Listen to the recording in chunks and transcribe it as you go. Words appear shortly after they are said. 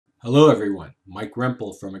Hello everyone, Mike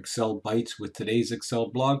Rempel from Excel Bytes with today's Excel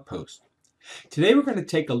blog post. Today we're going to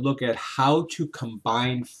take a look at how to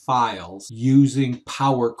combine files using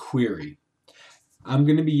Power Query. I'm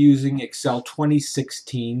going to be using Excel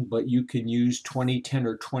 2016, but you can use 2010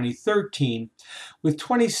 or 2013. With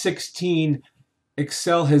 2016,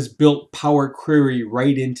 Excel has built Power Query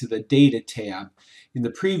right into the Data tab. In the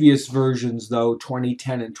previous versions, though,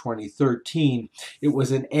 2010 and 2013, it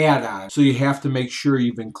was an add-on. So you have to make sure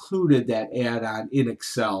you've included that add-on in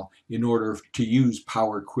Excel in order to use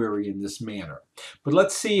Power Query in this manner. But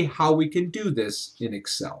let's see how we can do this in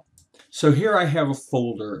Excel. So here I have a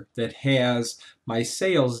folder that has my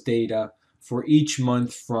sales data for each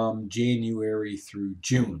month from January through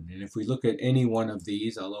June. And if we look at any one of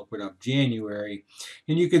these, I'll open up January,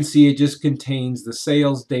 and you can see it just contains the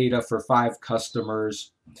sales data for 5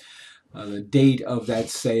 customers, the date of that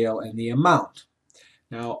sale, and the amount.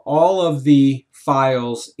 Now, all of the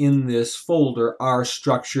files in this folder are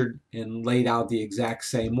structured and laid out the exact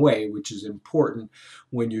same way, which is important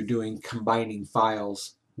when you're doing combining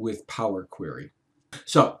files with Power Query.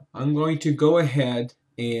 So I'm going to go ahead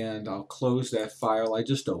and I'll close that file I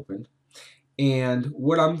just opened. And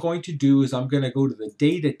what I'm going to do is I'm going to go to the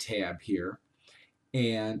Data tab here,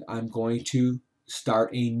 and I'm going to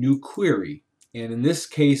start a new query. And in this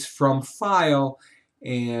case, from File,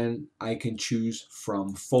 and I can choose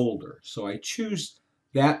from Folder. So I choose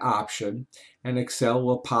that option, and Excel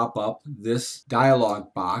will pop up this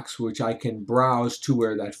dialog box, which I can browse to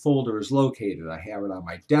where that folder is located. I have it on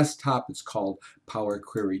my desktop. It's called Power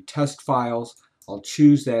Query Test Files. I'll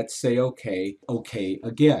choose that, say OK, OK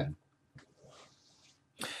again.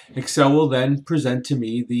 Excel will then present to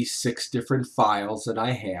me these 6 different files that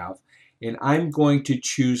I have, and I'm going to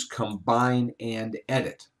choose Combine and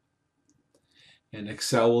Edit. And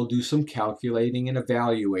Excel will do some calculating and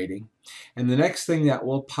evaluating. And the next thing that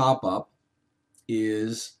will pop up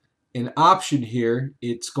is an option here.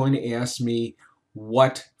 It's going to ask me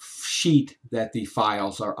what sheet that the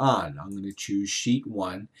files are on. I'm going to choose sheet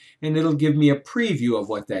 1, and it'll give me a preview of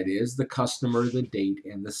what that is, the customer, the date,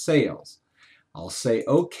 and the sales. I'll say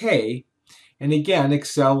OK, and again,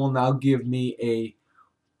 Excel will now give me a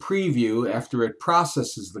preview after it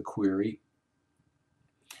processes the query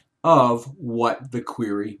of what the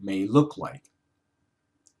query may look like.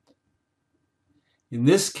 In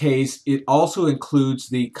this case, it also includes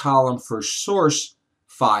the column for source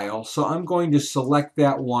file, so I'm going to select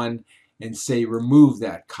that one and say remove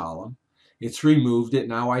that column. It's removed it.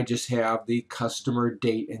 Now I just have the customer,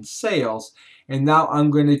 date, and sales, and now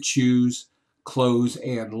I'm going to choose close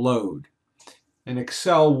and load. And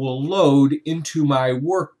Excel will load into my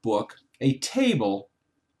workbook a table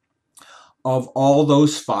of all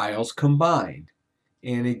those files combined.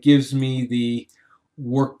 And it gives me the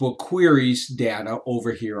workbook queries data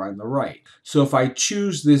over here on the right. So if I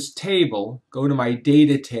choose this table, go to my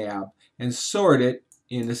Data tab, and sort it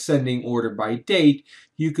in ascending order by date,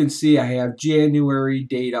 you can see I have January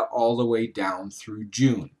data all the way down through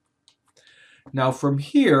June. Now from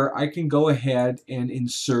here, I can go ahead and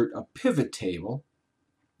insert a pivot table.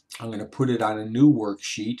 I'm going to put it on a new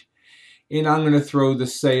worksheet, and I'm going to throw the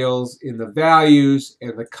sales in the values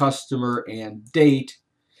and the customer and date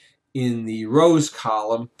in the rows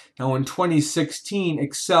column. Now in 2016,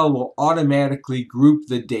 Excel will automatically group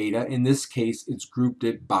the data. In this case, it's grouped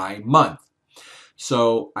it by month.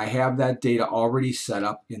 So I have that data already set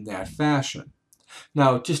up in that fashion.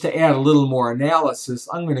 Now, just to add a little more analysis,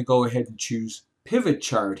 I'm going to go ahead and choose Pivot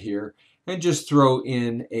Chart here and just throw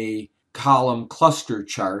in a column cluster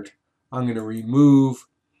chart. I'm going to remove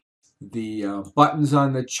the buttons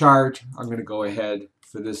on the chart. I'm going to go ahead,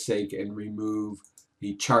 for this sake, and remove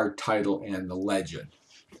the chart title and the legend.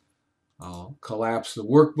 I'll collapse the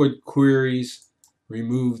workbook queries,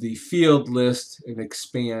 remove the field list, and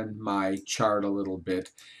expand my chart a little bit.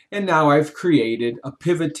 And now I've created a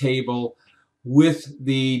pivot table with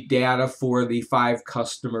the data for the 5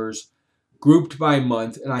 customers grouped by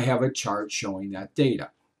month, and I have a chart showing that data.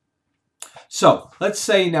 So let's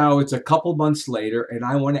say now it's a couple months later and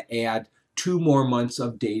I want to add 2 more months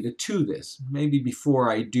of data to this. Maybe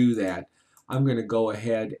before I do that, I'm going to go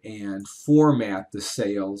ahead and format the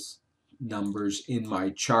sales numbers in my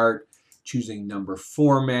chart, choosing number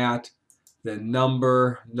format, then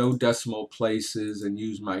number, no decimal places, and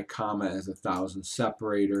use my comma as a 1000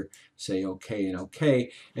 separator, say OK and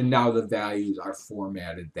OK, and now the values are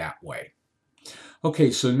formatted that way.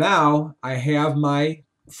 Okay, so now I have my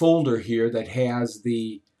folder here that has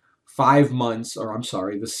the 5 months, or I'm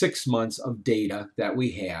sorry, the 6 months of data that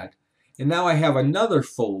we had, and now I have another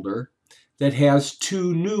folder that has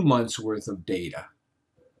 2 new months worth of data.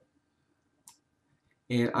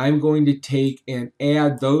 And I'm going to take and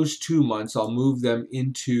add those 2 months. I'll move them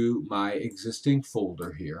into my existing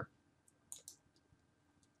folder here.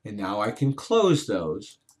 And now I can close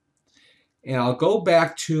those. And I'll go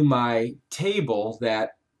back to my table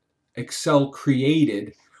that Excel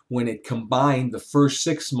created when it combined the first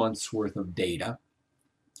 6 months worth of data.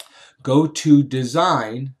 Go to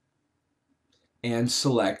Design and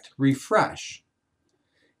select Refresh.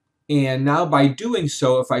 And now by doing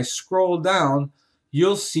so, if I scroll down,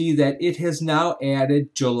 you'll see that it has now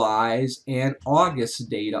added July's and August's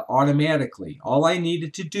data automatically. All I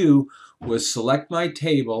needed to do was select my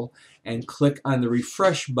table and click on the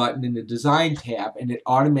Refresh button in the Design tab, and it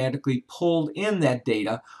automatically pulled in that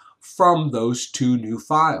data from those 2 new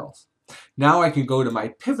files. Now I can go to my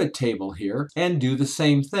pivot table here and do the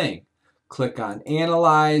same thing. Click on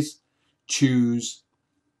Analyze, choose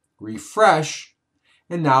Refresh,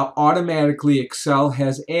 and now automatically Excel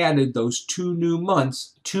has added those 2 new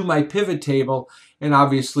months to my pivot table, and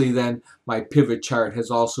obviously then my pivot chart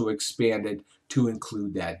has also expanded to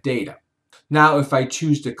include that data. Now if I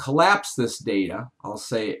choose to collapse this data, I'll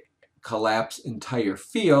say collapse entire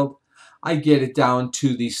field, I get it down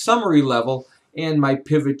to the summary level, and my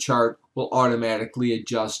pivot chart will automatically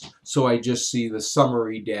adjust so I just see the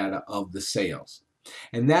summary data of the sales.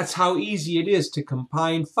 And that's how easy it is to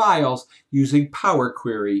combine files using Power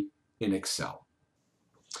Query in Excel.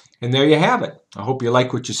 And there you have it. I hope you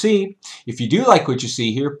like what you see. If you do like what you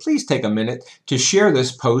see here, please take a minute to share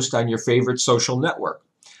this post on your favorite social network.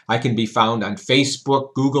 I can be found on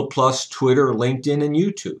Facebook, Google+, Twitter, LinkedIn, and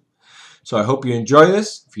YouTube. So I hope you enjoy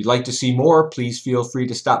this. If you'd like to see more, please feel free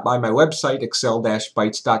to stop by my website,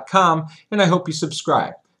 excel-bytes.com, and I hope you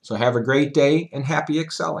subscribe. So have a great day and happy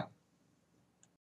excelling.